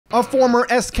A former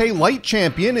SK Light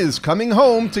champion is coming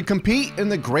home to compete in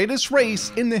the greatest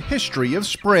race in the history of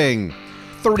spring.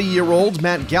 30-year-old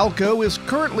Matt Galko is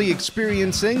currently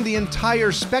experiencing the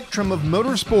entire spectrum of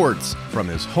motorsports, from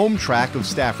his home track of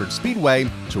Stafford Speedway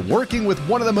to working with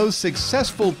one of the most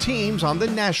successful teams on the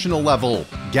national level.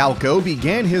 Galko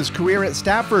began his career at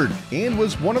Stafford and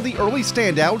was one of the early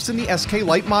standouts in the SK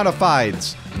Light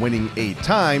Modifieds, winning 8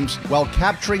 times while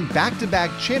capturing back-to-back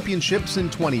championships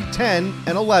in 2010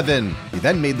 and 11. He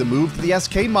then made the move to the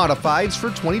SK Modifieds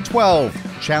for 2012,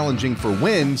 challenging for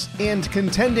wins and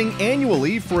contending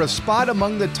annually for a spot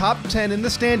among the top 10 in the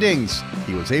standings.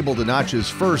 He was able to notch his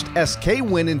first SK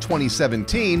win in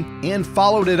 2017 and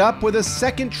followed it up with a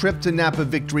second trip to Napa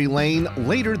Victory Lane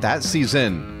later that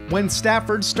season. When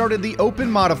Stafford started the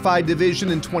Open Modified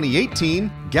division in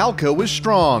 2018, Galko was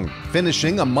strong,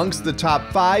 finishing amongst the top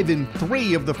 5 in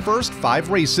 3 of the first 5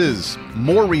 races.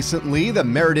 More recently, the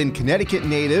Meriden, Connecticut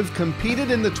native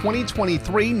competed in the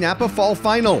 2023 Napa Fall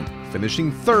Final,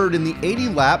 finishing 3rd in the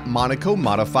 80-lap Monaco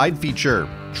Modified feature.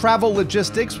 Travel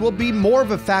logistics will be more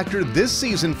of a factor this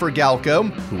season for Galko,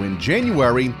 who in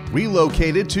January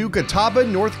relocated to Catawba,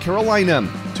 North Carolina,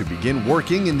 to begin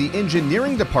working in the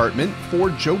engineering department for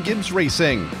Joe Gibbs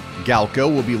Racing.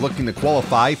 Galko will be looking to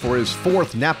qualify for his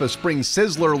 4th NAPA Spring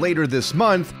Sizzler later this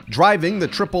month, driving the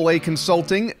AAA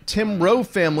Consulting Tim Rowe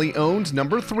family-owned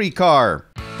number 3 car.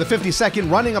 The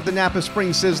 52nd running of the NAPA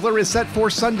Spring Sizzler is set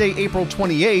for Sunday, April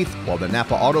 28th, while the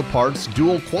Napa Auto Parts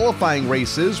dual qualifying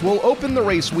races will open the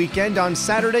race weekend on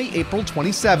Saturday, April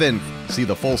 27th. See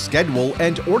the full schedule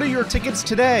and order your tickets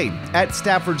today at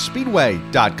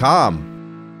StaffordSpeedway.com.